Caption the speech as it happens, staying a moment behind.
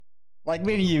Like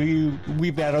many of you,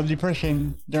 we battled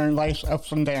depression during life's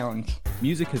ups and downs.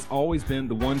 Music has always been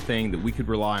the one thing that we could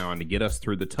rely on to get us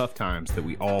through the tough times that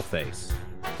we all face.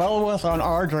 Follow us on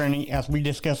our journey as we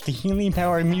discuss the healing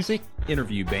power of music,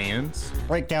 Interview bands,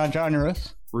 break down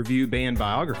genres, review band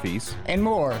biographies, and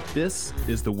more. This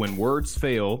is the When Words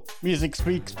Fail Music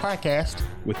Speaks podcast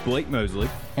with Blake Mosley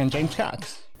and James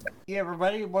Cox. Hey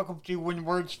everybody, welcome to When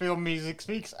Words Fail Music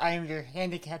Speaks. I am your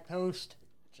handicapped host,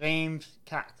 James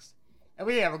Cox. And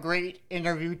we have a great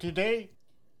interview today.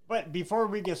 But before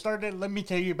we get started, let me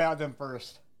tell you about them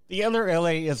first. The Other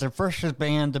LA is the first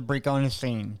band to break on the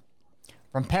scene.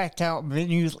 From packed out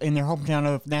venues in their hometown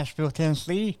of Nashville,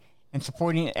 Tennessee, and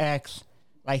supporting acts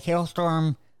like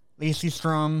Hailstorm, Lacey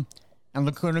Strum, and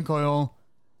Lacuna Coil,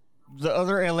 The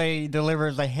Other LA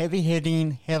delivers a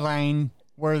heavy-hitting,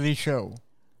 headline-worthy show.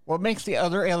 What makes The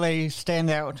Other LA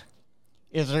stand out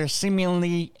is their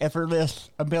seemingly effortless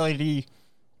ability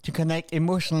to connect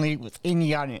emotionally with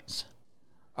any audience.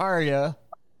 Aria,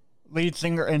 lead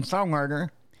singer and songwriter,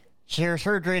 shares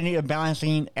her journey of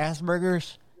balancing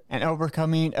Asperger's and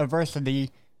overcoming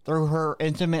adversity through her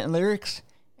intimate lyrics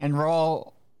and raw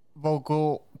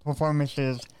vocal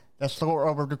performances that soar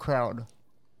over the crowd.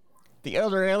 The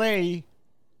Other LA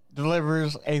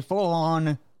delivers a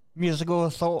full-on musical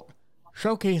assault,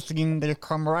 showcasing their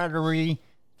camaraderie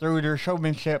through their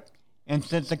showmanship and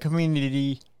sense of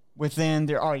community within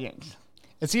their audience.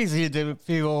 It's easy to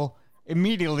feel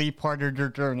immediately part of their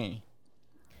journey.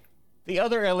 The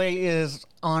Other LA is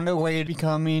on the way to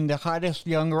becoming the hottest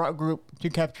young rock group to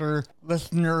capture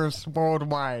listeners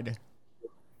worldwide.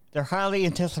 Their highly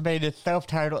anticipated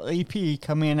self-titled EP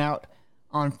coming out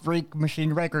on Freak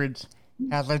Machine Records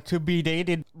has a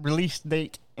to-be-dated release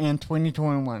date in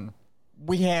 2021.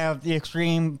 We have the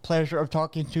extreme pleasure of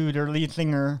talking to their lead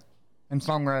singer and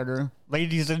songwriter,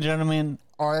 ladies and gentlemen,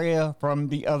 Aria from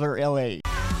The Other LA.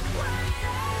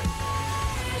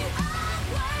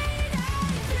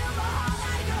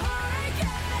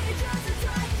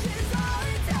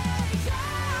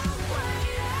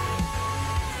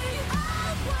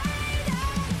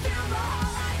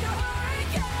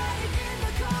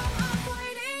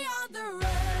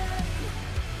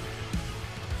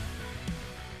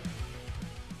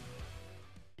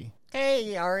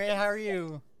 Hey, Aria, how are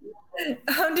you?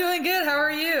 I'm doing good. How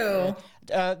are you?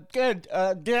 Good.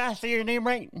 Did I say your name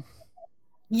right?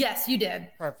 Yes, you did.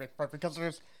 Perfect. Because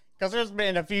there's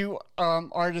been a few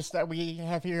artists that we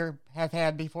have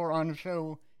had before on the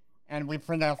show, and we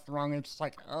pronounced it wrong. It's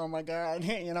like, oh my god,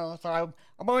 So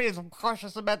I'm always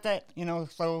cautious about that,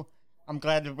 So I'm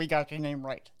glad that we got your name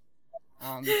right.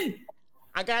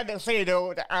 I got to say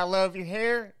though, that I love your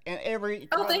hair and every.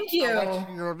 Oh, thank you. I watch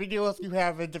your videos. You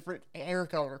have a different hair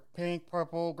color: pink,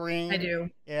 purple, green. I do.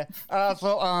 Yeah.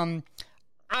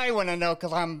 I want to know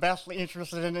because I'm vastly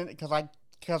interested in it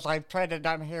because I've tried to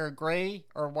dye my hair gray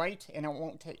or white and it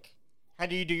won't take. How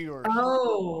do you do yours?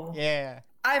 Oh. Yeah.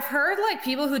 I've heard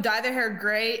people who dye their hair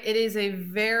gray. It is a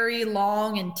very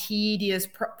long and tedious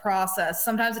process.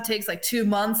 Sometimes it takes 2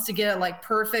 months to get it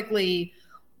perfectly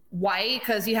white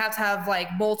because you have to have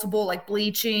multiple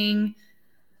bleaching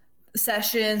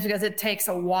sessions because it takes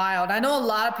a while. And I know a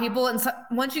lot of people, and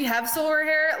once you have silver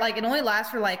hair, it only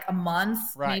lasts for a month,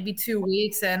 right, maybe 2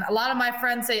 weeks. And a lot of my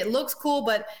friends say it looks cool,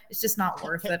 but it's just not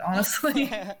worth it,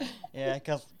 honestly. Yeah,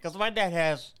 because my dad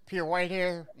has pure white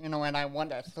hair, and I want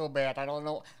that so bad. I don't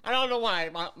know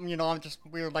why. I'm just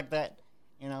weird like that,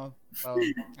 So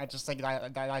I just think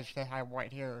that I should have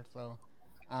white hair. So,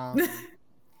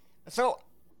 so.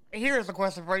 Here's a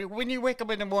question for you. When you wake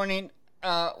up in the morning,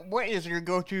 what is your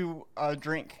go-to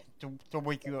drink to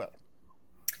wake you up?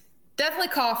 Definitely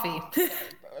coffee.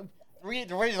 The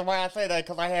reason why I say that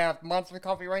because I have Monster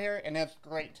coffee right here, and that's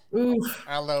great. Oof.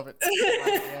 I love it.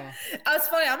 Yeah. It's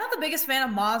funny. I'm not the biggest fan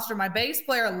of Monster. My bass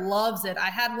player loves it. I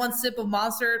had one sip of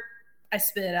Monster. I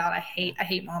spit it out. I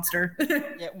hate Monster.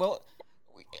 Yeah, well,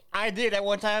 I did at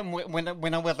one time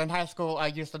when I was in high school. I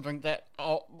used to drink that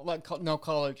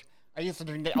college. I used to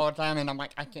drink it all the time, and I'm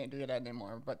like, I can't do that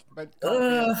anymore. But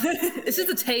it's just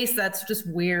a taste that's just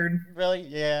weird. Really?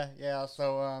 Yeah.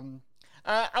 So,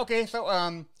 okay.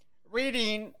 So,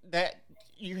 reading that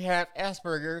you have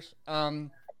Asperger's,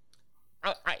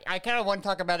 I kind of want to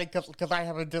talk about it because I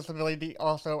have a disability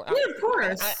also. Yeah, of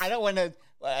course. I don't want to.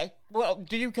 Well,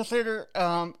 do you consider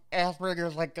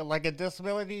Asperger's like a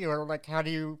disability, or how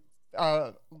do you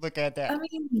look at that? I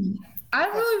mean, I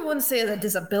really wouldn't say it's a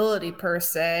disability per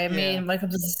se. I mean,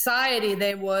 of society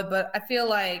they would, but I feel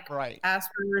like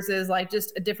Asperger's is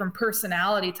just a different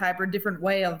personality type or a different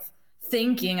way of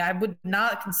thinking. I would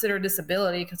not consider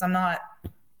disability because I'm not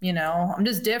I'm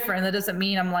just different. That doesn't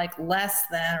mean I'm like less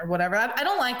than or whatever. I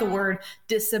don't like the word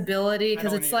disability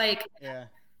because it's like, yeah.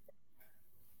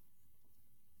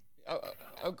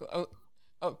 Go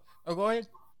ahead.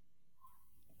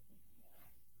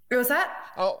 What was that?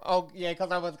 Yeah,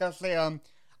 because I was gonna say,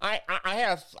 I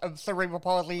have cerebral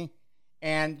palsy,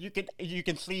 and you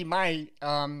can see my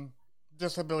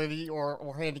disability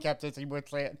or handicap, as you would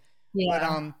say it.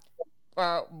 Yeah.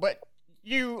 But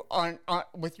you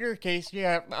with your case, you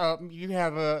have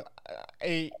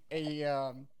a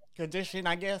condition,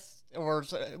 I guess, or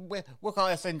we'll call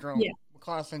it a syndrome. Yeah. We'll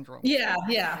call it a syndrome. Yeah.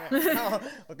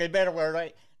 Okay, better word,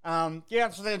 right? You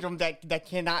have a syndrome that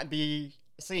cannot be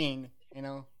seen.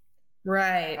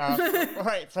 Right.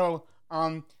 Right. So,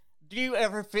 do you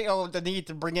ever feel the need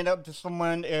to bring it up to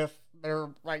someone if they're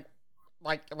like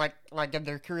if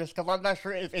they're curious? Because I'm not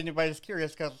sure if anybody's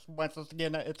curious. Because once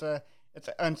again, it's an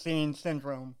unseen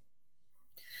syndrome.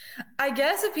 I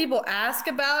guess if people ask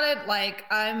about it, like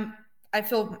I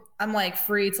feel I'm like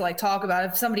free to like talk about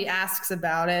it if somebody asks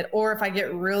about it, or if I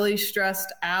get really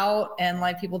stressed out and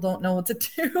like people don't know what to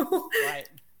do. Right.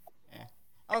 Yeah.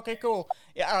 Okay. Cool.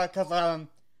 Yeah. Because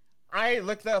I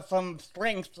looked up some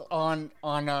strengths on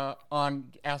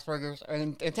Asperger's,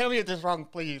 and tell me if this is wrong,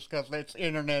 please, because it's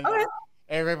internet. Okay.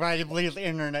 Everybody believes the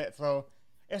internet, so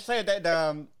it said that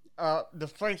the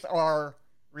strengths are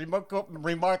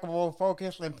remarkable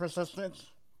focus and persistence,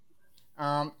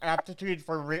 aptitude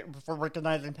for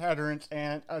recognizing patterns,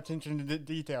 and attention to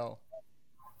detail.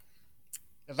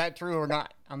 Is that true or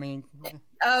not? I mean.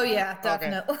 Oh yeah,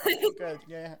 definitely. Okay. Good.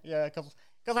 Yeah.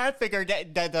 Because I figured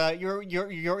that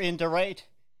you're in the right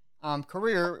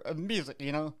career of music,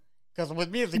 Because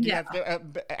with music you have to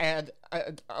add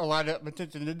a lot of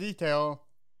attention to detail,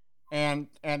 and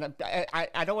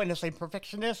I don't want to say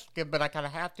perfectionist, but I kind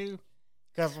of have to,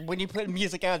 because when you put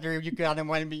music out there, you kind of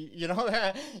want to be, you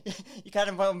kind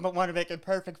of want to make it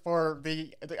perfect for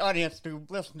the audience to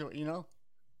listen to it,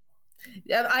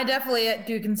 Yeah, I definitely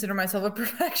do consider myself a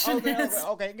perfectionist.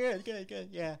 Okay, good,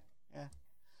 yeah.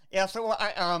 Yeah, so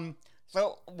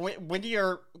so when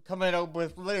you're coming up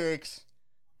with lyrics,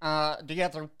 do you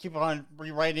have to keep on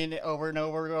rewriting it over and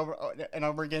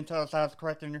over again until it sounds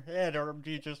correct in your head, or do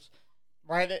you just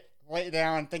write it, lay it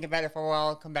down, think about it for a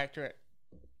while, come back to it?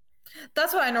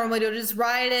 That's what I normally do. Just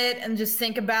write it and just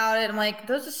think about it. I'm like,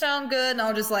 does it sound good? And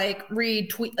I'll just like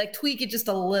tweak it just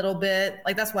a little bit.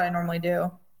 Like that's what I normally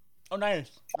do. Oh,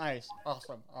 nice,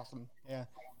 awesome, yeah.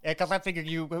 Because I figured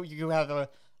you have a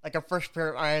fresh pair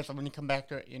of eyes when you come back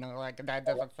to it, like that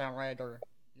doesn't sound right, or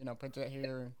put that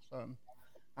here.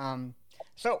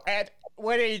 So at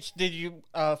what age did you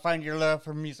find your love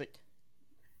for music?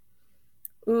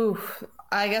 Ooh,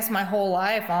 I guess my whole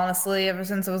life, honestly. Ever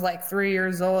since I was like 3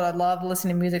 years old, I loved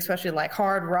listening to music, especially like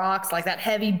hard rocks, like that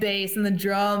heavy bass and the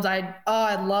drums.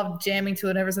 I loved jamming to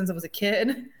it ever since I was a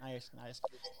kid. Nice.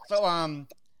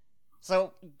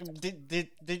 So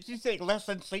did you take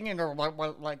lessons singing, or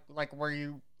like were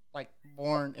you like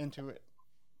born into it?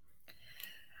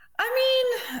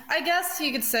 I mean, I guess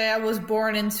you could say I was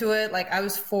born into it. Like I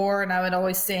was 4 and I would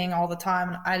always sing all the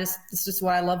time. It's just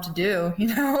what I love to do,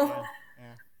 Yeah.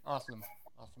 Awesome.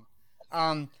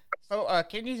 So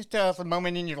can you tell us a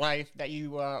moment in your life that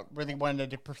you really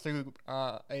wanted to pursue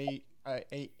a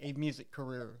music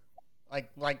career?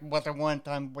 Like was there one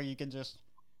time where you just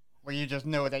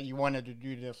know that you wanted to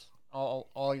do this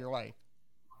all your life?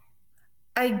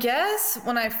 I guess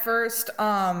when I first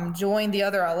joined the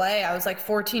other LA, I was like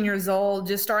 14 years old,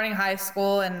 just starting high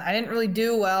school, and I didn't really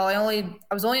do well. I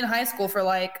was only in high school for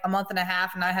like a month and a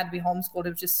half, and I had to be homeschooled.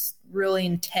 It was just really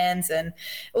intense, and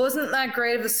it wasn't that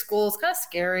great of a school. It's kind of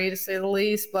scary to say the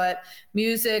least, but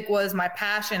music was my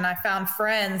passion. I found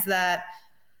friends that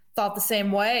thought the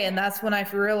same way, and that's when I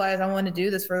realized I wanted to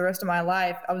do this for the rest of my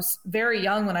life. I was very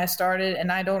young when I started,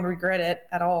 and I don't regret it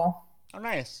at all. Oh,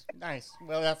 nice.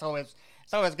 Well, it's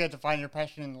always good to find your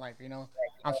passion in life,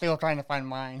 I'm still trying to find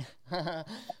mine.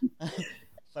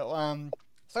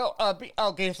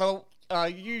 Okay, so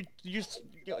you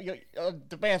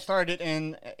the band started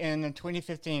in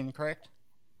 2015, correct?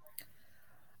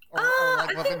 I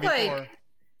think like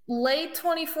late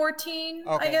 2014,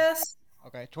 okay. I guess.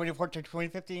 Okay, 2014 to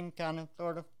 2015, kind of,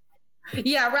 sort of.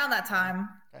 Yeah, around that time.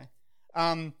 Okay.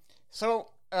 So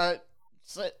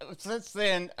since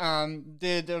then,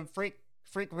 did Freak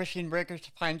Machine Records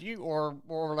find you, or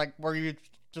like were you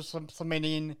just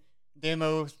submitting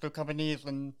demos to companies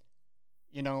and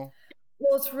Well,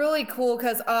 it's really cool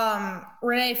because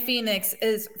Renee Phoenix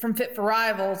is from Fit for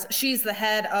Rivals. She's the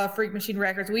head of Freak Machine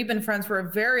Records. We've been friends for a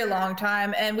very long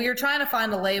time, and we were trying to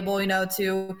find a label,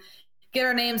 to get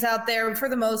our names out there. For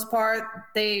the most part,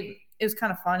 it it was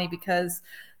kind of funny because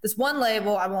this one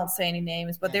label, I won't say any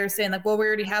names, but they were saying like, well, we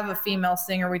already have a female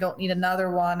singer. We don't need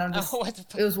another one.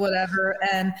 It was whatever.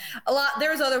 And there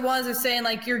was other ones that were saying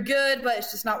like, you're good, but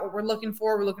it's just not what we're looking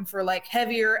for. We're looking for like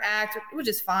heavier act, which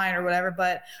is fine or whatever.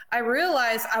 But I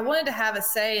realized I wanted to have a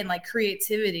say in like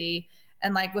creativity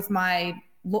and like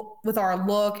with our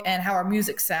look and how our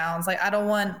music sounds. Like I don't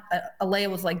want a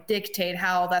label to like dictate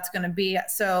how that's going to be.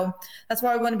 So that's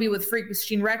why I want to be with Freak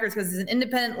Machine Records, because it's an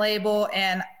independent label,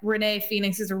 and Renee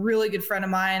Phoenix is a really good friend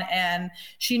of mine, and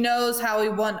she knows how we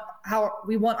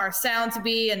want our sound to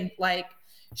be, and like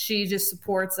she just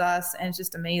supports us, and it's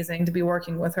just amazing to be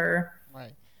working with her.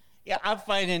 Right. Yeah, I'm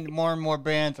finding more and more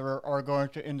bands are going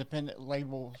to independent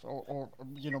labels or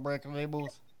record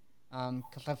labels,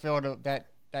 because I feel that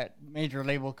major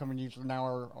label companies now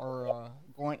are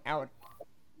going out,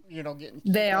 getting.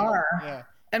 They are. Yeah.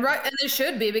 And they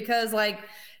should be, because like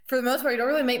for the most part, you don't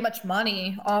really make much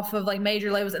money off of like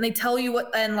major labels, and they tell you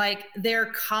what, and like they're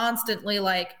constantly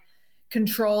like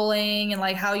controlling and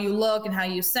like how you look and how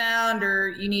you sound, or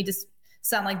you need to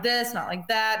sound like this, not like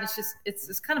that. It's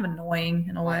just kind of annoying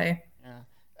in a way.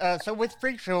 Yeah. So with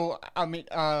Freak Show, I mean,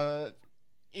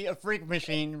 Freak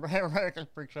Machine Records,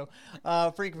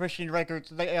 Freak Machine Records.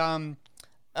 They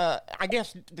I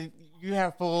guess you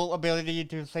have full ability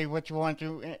to say what you want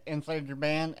to inside your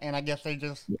band, and I guess they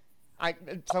just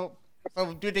so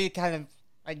do they kind of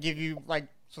like give you like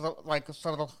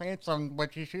subtle hints on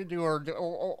what you should do,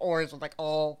 or is it like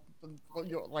all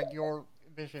your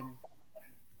vision?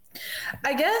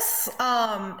 I guess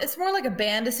it's more like a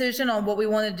band decision on what we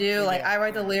want to do. Like I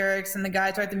write the lyrics and the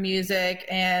guys write the music,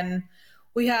 and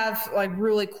we have like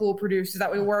really cool producers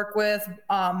that we work with.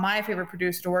 My favorite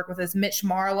producer to work with is Mitch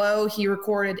Marlowe. He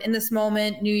recorded In This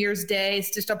Moment, New Year's Day,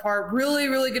 Stitched Apart. Really,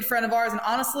 really good friend of ours. And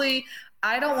honestly,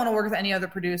 I don't want to work with any other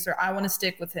producer. I want to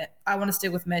stick with him. I want to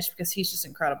stick with Mitch because he's just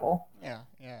incredible. Yeah,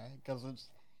 because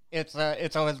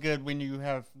it's always good when you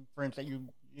have friends that you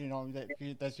get along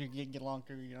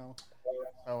to,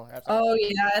 So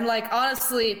yeah, and like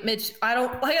honestly, Mitch, I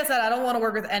don't want to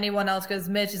work with anyone else because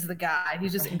Mitch is the guy.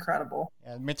 He's just incredible.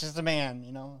 Yeah, Mitch is the man,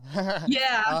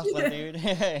 Yeah. Awesome, dude.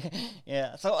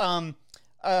 Yeah. So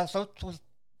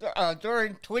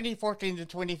during 2014 to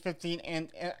 2015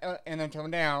 and until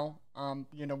now,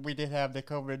 we did have the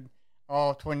COVID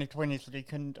all 2020, so they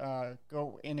couldn't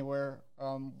go anywhere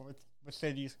with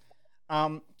cities.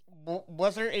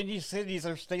 Was there any cities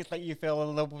or states that you fell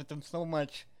in love with them so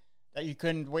much that you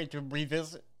couldn't wait to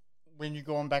revisit when you're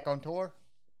going back on tour?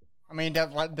 I mean,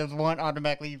 does one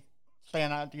automatically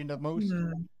stand out to you the most?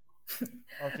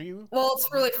 Or for you? Well, it's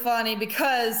really funny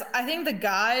because I think the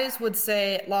guys would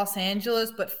say Los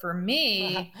Angeles, but for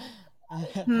me,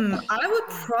 I would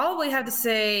probably have to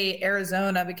say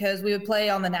Arizona, because we would play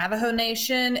on the Navajo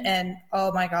Nation, and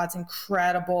oh my God, it's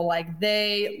incredible. Like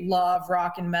they love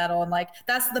rock and metal, and like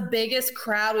that's the biggest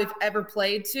crowd we've ever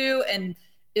played to, and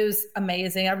it was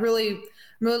amazing. I'm really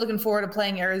looking forward to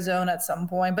playing Arizona at some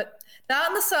point, but not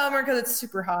in the summer because it's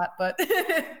super hot. But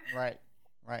right.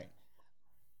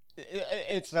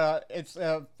 It's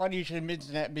funny you should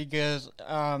mention that, because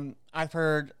I've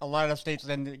heard a lot of states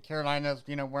in the Carolinas,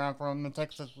 where I'm from, in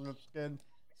Texas, looks good.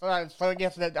 So I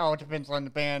guess that all depends on the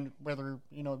band, whether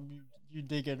you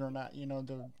dig it or not.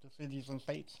 The cities and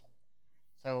states.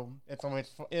 So it's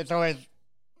always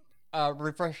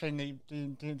refreshing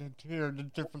to hear the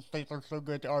different states are so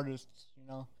good to artists.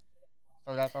 So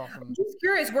that's awesome. I'm just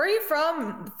curious, where are you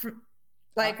from?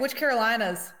 Like which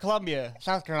Carolinas? Columbia,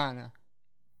 South Carolina.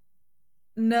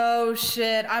 No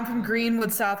shit. I'm from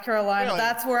Greenwood, South Carolina. Really?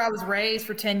 That's where I was raised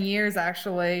for 10 years,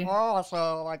 actually. Oh,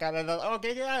 so I got it.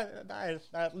 Okay, yeah, nice.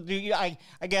 I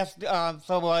guess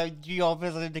so. Do you all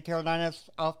visit the Carolinas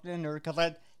often, or because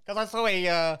I saw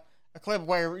a clip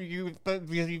where you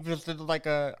visited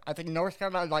I think North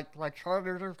Carolina, like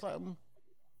Charlotte or something.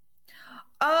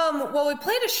 Well, we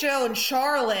played a show in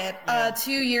Charlotte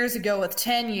 2 years ago with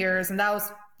 10 years, and that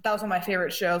was one of my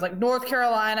favorite shows. Like North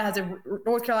Carolina has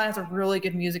a really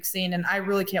good music scene, and I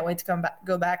really can't wait to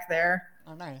go back there.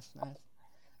 Oh, nice.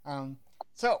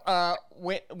 So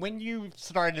when you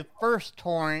started first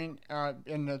touring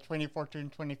in the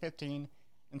 2014-2015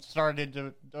 and started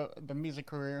the music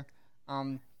career,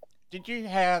 did you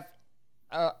have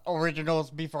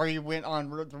originals before you went on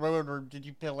the road, or did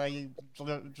you play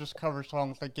just cover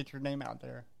songs that get your name out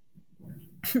there?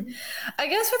 I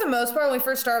guess for the most part, when we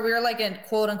first started, we were like a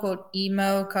quote unquote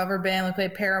emo cover band. We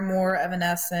played Paramore,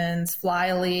 Evanescence,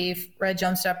 Flyleaf, Red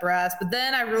Jumpstep Brass. But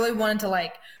then I really wanted to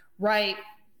like write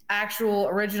actual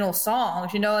original songs.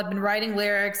 I'd been writing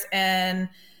lyrics, and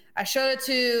I showed it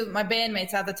to my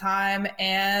bandmates at the time,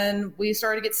 and we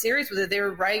started to get serious with it. They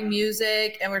were writing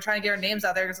music, and we were trying to get our names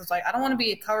out there because it's like, I don't want to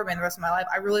be a cover band the rest of my life.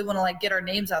 I really want to like get our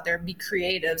names out there and be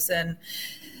creatives, and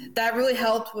that really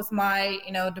helped with my,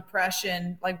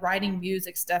 depression. Like writing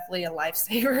music's definitely a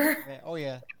lifesaver. Yeah. Oh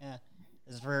yeah, yeah.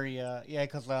 It's very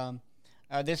because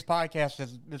this podcast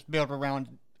is built around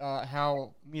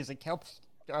how music helps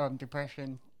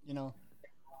depression.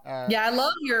 Yeah, I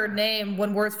love your name,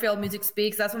 When Words Fail, Music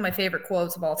Speaks. That's one of my favorite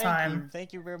quotes of all time.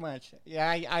 Thank you very much. Yeah,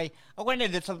 I went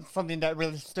into something that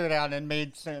really stood out and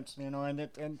made sense, and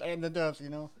it does,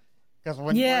 because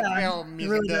when words fail,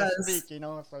 music really does speak,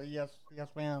 So yes,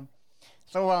 ma'am.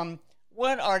 So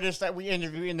one artist that we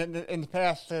interviewed in the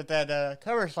past said that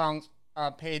cover songs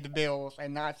pay the bills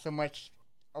and not so much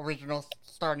originals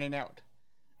starting out.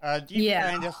 Do you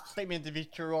find this statement to be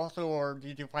true also, or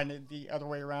did you find it the other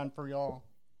way around for y'all?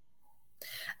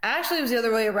 Actually, it was the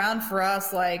other way around for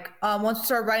us. Like, once we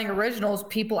started writing originals,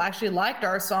 people actually liked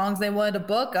our songs. They wanted to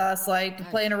book us, like, to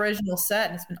play an original set,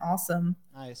 and it's been awesome.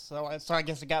 Nice. So I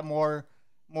guess it got more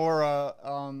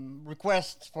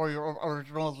requests for your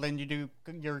originals than you do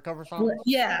your cover songs.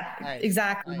 Yeah, nice.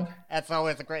 Exactly. Nice. That's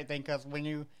always a great thing because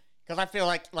I feel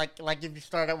like if you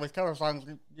start out with cover songs,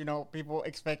 people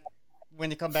expect when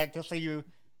they come back to see you,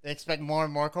 they expect more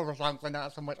and more cover songs and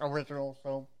not so much original.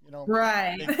 So,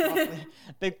 right.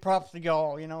 Big props to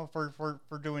y'all,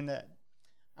 for doing that.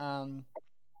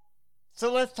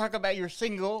 So let's talk about your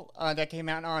single that came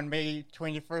out on May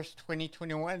 21st,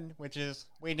 2021, which is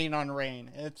Waiting on Rain.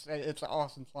 It's an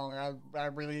awesome song. I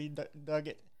really dug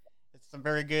it. It's a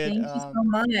very good. Thank you so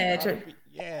much.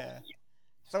 Yeah.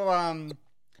 So,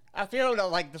 I feel that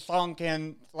like the song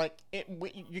can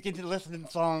you can listen to the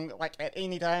song like at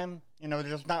any time.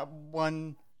 There's not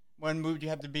one mood you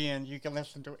have to be in. You can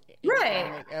listen to it.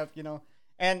 Right.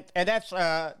 And that's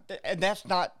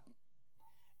not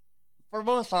for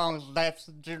most songs. That's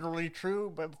generally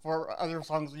true, but for other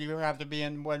songs you have to be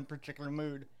in one particular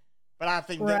mood. But I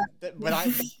think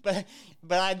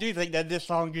but I do think that this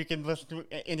song you can listen to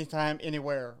anytime,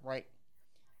 anywhere, right?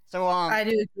 So I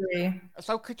do agree.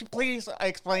 So could you please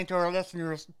explain to our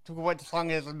listeners to what the song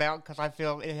is about? Because I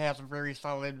feel it has a very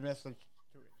solid message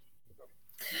to it.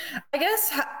 I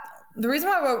guess the reason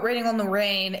why I wrote "Waiting on the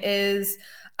Rain" is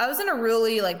I was in a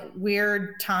really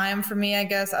weird time for me. I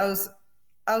guess I was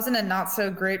in a not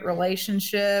so great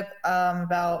relationship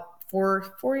about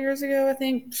four years ago, I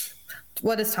think.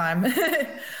 What is time?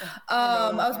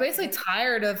 I was basically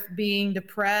tired of being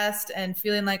depressed and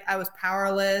feeling like I was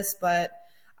powerless, but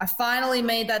I finally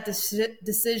made that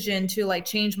decision to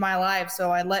change my life. So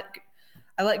I let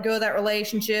go of that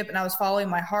relationship, and I was following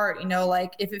my heart.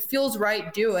 If it feels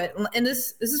right, do it. And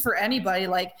this is for anybody.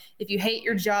 If you hate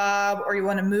your job or you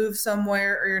want to move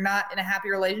somewhere or you're not in a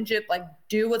happy relationship,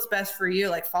 do what's best for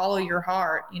you. Follow your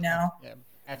heart. Yeah,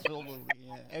 absolutely.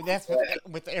 Yeah, and that's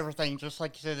with everything. Just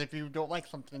like you said, if you don't like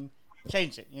something,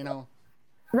 change it.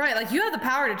 Right. You have the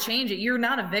power to change it. You're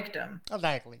not a victim.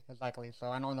 Exactly.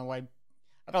 So I don't know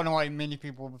why many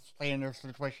people stay in their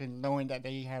situation knowing that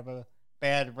they have a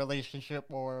bad relationship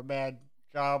or a bad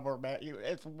job or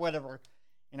it's whatever.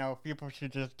 People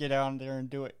should just get out there and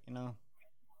do it.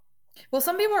 Well,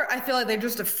 some people I feel like they're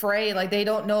just afraid. They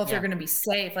don't know if they're going to be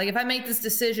safe. If I make this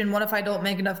decision, what if I don't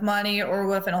make enough money, or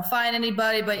what if I don't find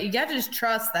anybody? But you have to just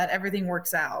trust that everything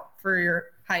works out for your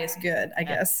highest good, I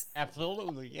guess.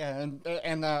 Absolutely. Yeah.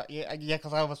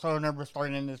 Because I was so nervous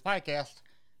starting in this podcast.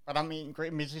 But I mean,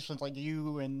 great musicians like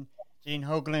you and Gene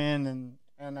Hoglan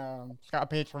and Scott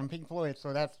Page from Pink Floyd.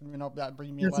 So that's that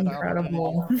brings me a lot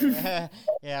incredible. Of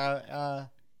yeah.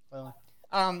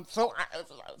 So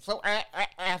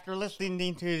after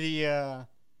listening to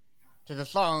the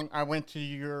song, I went to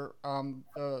your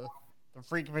the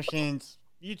Freak Machines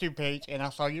YouTube page and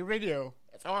I saw your video.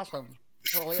 It's awesome.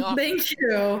 It's really awesome. Thank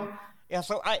you. Yeah.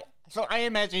 So I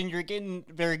imagine you're getting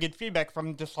very good feedback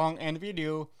from the song and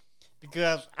video.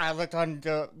 Because I looked on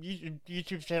the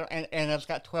YouTube channel and it's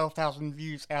got 12,000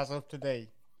 views as of today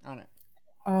on it.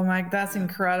 Oh my, that's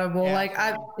incredible.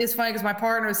 Yeah, it's funny because my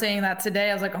partner was saying that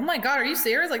today. I was like, oh my God, are you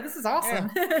serious? This is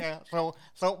awesome. Yeah. So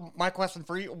my question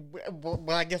for you, well,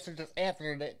 I guess I just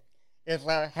answered it, is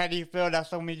how do you feel that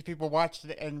so many people watched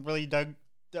it and really dug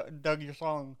your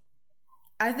song?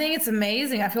 I think it's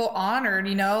amazing. I feel honored,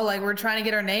 we're trying to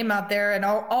get our name out there and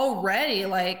already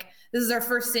this is our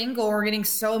first single. We're getting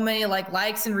so many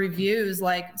likes and reviews.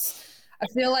 I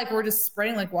feel like we're just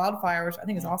spreading like wildfire, which I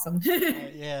think is awesome.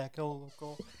 Yeah,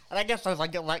 cool. And I guess it's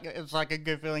a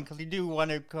good feeling because you do want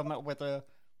to come up with a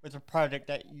project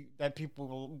that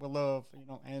people will love,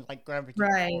 and gravitate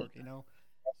toward,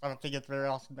 I think it's very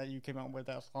awesome that you came up with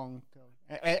that song.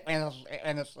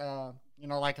 And it's you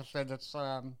know, like I said, it's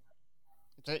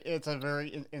a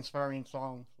very inspiring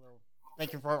song. So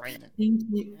thank you for writing it. Thank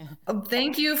you.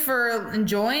 Thank you for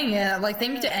enjoying it. Like,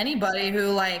 thank you to anybody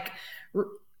who like,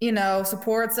 you know,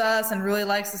 supports us and really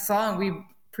likes the song. We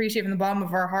appreciate from the bottom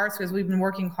of our hearts because we've been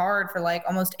working hard for like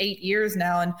almost 8 years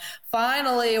now, and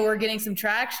finally we're getting some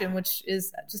traction, which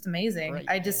is just amazing.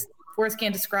 Right, Words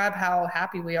can't describe how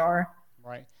happy we are.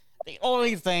 Right. The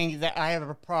only thing that I have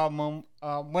a problem,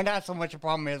 well, not so much a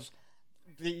problem, is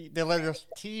the letters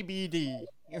TBD,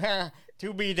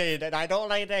 to be dated. I don't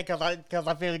like that because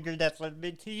I feel like that's a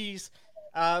big tease.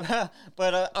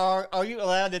 But are you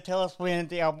allowed to tell us when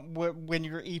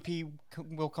your EP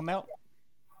will come out?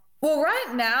 Well,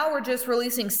 right now we're just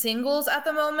releasing singles at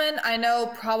the moment. I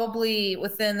know probably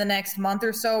within the next month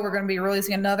or so we're going to be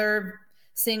releasing another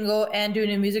single and doing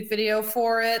a music video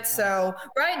for it. So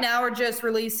right now we're just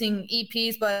releasing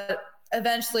EPs, but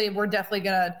eventually we're definitely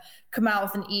going to come out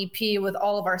with an EP with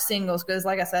all of our singles because,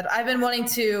 like I said, I've been wanting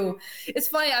to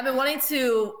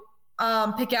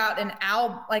pick out an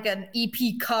album, like an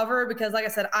EP cover, because like I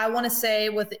said, I want to say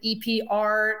with the EP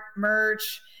art,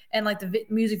 merch, and like the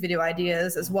music video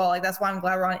ideas as well. Like, that's why I'm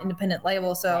glad we're on an independent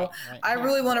label. So right. I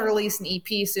really want to release an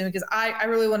EP soon because I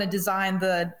really want to design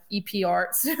the EP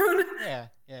art soon. Yeah.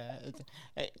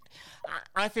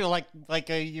 I feel like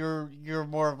you're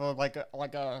more of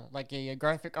a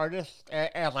graphic artist,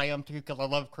 as I am too, because I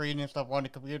love creating stuff on the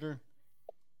computer.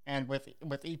 And with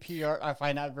EP art, I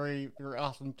find that very, very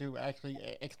awesome to actually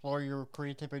explore your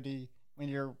creativity when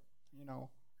you're, you know,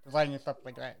 designing stuff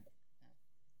like that.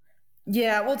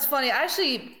 Yeah, well, it's funny. I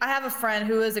have a friend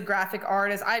who is a graphic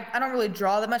artist. I don't really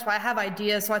draw that much, but I have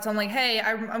ideas. So I tell them, like, hey,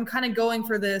 I'm kind of going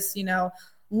for this, you know,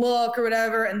 look or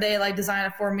whatever. And they like design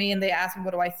it for me and they ask me,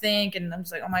 what do I think? And I'm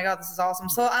just like, oh my God, this is awesome.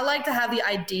 So I like to have the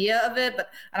idea of it, but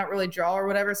I don't really draw or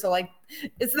whatever. So like,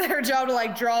 it's their job to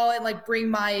like draw it and like bring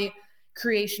my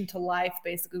creation to life,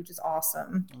 basically, which is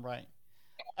awesome. Right.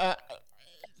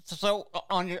 So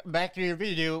back to your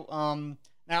video,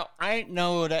 now, I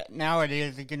know that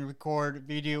nowadays you can record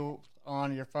video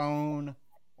on your phone,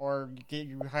 or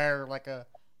you hire like a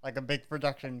big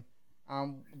production.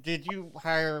 Did you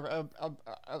hire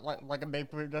a big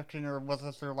production, or was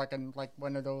this like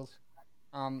one of those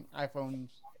iPhones?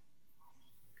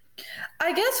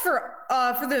 I guess for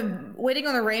the Waiting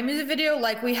on the Rain music video,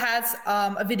 like we had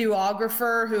a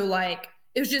videographer who like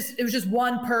it was just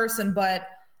one person, but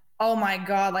oh my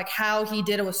God, like how he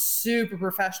did it was super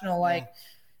professional. Like. Yeah.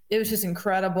 It was just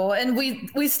incredible. And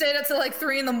we stayed up till like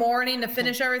 3 a.m. to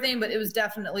finish everything, but it was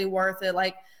definitely worth it.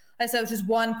 Like I said, it was just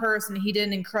one person. He did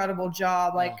an incredible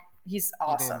job. Like he's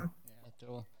awesome.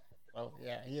 Well,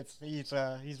 yeah,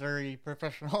 he's very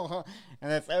professional,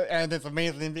 and it's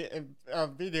amazing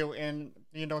video, and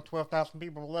you know 12,000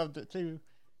 people loved it too.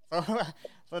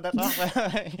 So that's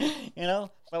awesome. You know.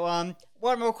 So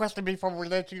one more question before we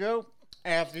let you go.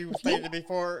 As you stated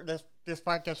before, this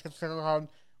podcast is on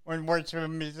When Words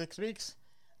Film Music Speaks.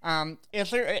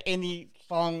 Is there any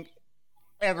song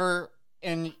ever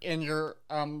in your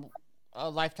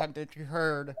lifetime that you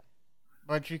heard,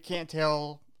 but you can't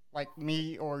tell like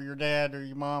me or your dad or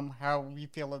your mom how you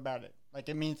feel about it? Like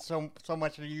it means so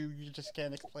much to you, you just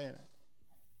can't explain it.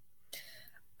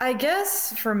 I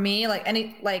guess for me, like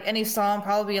any song,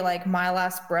 probably like My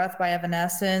Last Breath by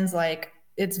Evanescence. Like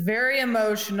it's very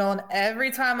emotional, and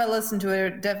every time I listen to it,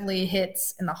 it definitely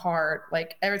hits in the heart.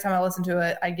 Like every time I listen to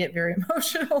it, I get very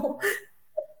emotional.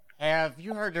 Have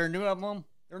you heard their new album?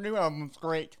 Their new album's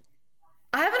great.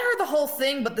 I haven't heard the whole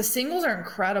thing, but the singles are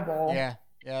incredible.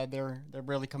 Yeah, they're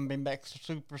really coming back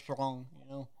super strong. You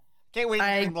know, can't wait to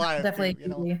see them live. Definitely, too, you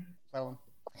know? So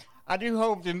I do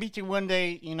hope to meet you one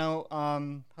day. You know,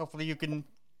 hopefully you can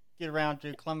get around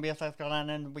to Columbia, South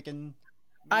Carolina, and we can.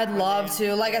 I'd love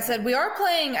to. Like I said, we are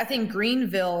playing, I think,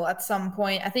 Greenville at some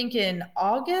point. I think in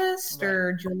August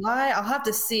or July. I'll have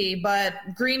to see. But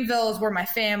Greenville is where my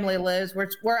family lives,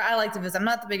 where I like to visit. I'm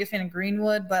not the biggest fan of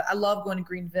Greenwood, but I love going to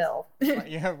Greenville.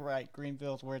 Yeah, right.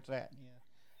 Greenville's where it's at. Yeah.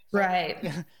 So,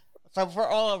 right. So for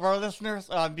all of our listeners,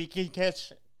 you can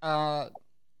catch the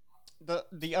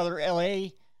other LA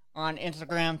on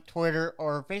Instagram, Twitter,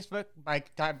 or Facebook by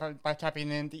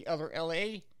typing in the other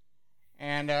LA.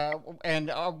 And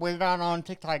we're not on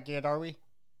TikTok yet, are we?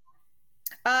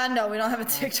 No, we don't have a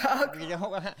TikTok.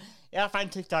 Yeah, I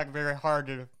find TikTok very hard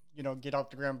to, get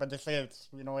off the ground, but they say it's,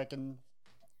 it can,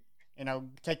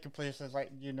 take you places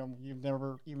like, you've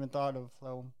never even thought of.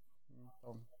 So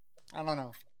I don't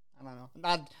know.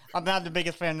 I'm not the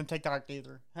biggest fan of TikTok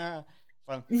either.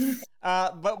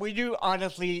 But we do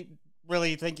honestly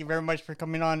really thank you very much for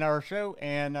coming on our show,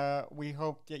 and we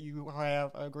hope that you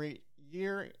have a great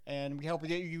year, and we hope that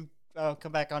you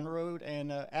come back on the road,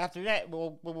 and after that,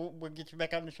 we'll get you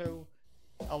back on the show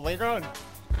later on.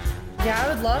 Yeah,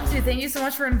 I would love to. Thank you so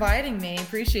much for inviting me.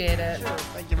 Appreciate it. Sure.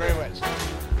 Thank you very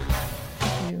much.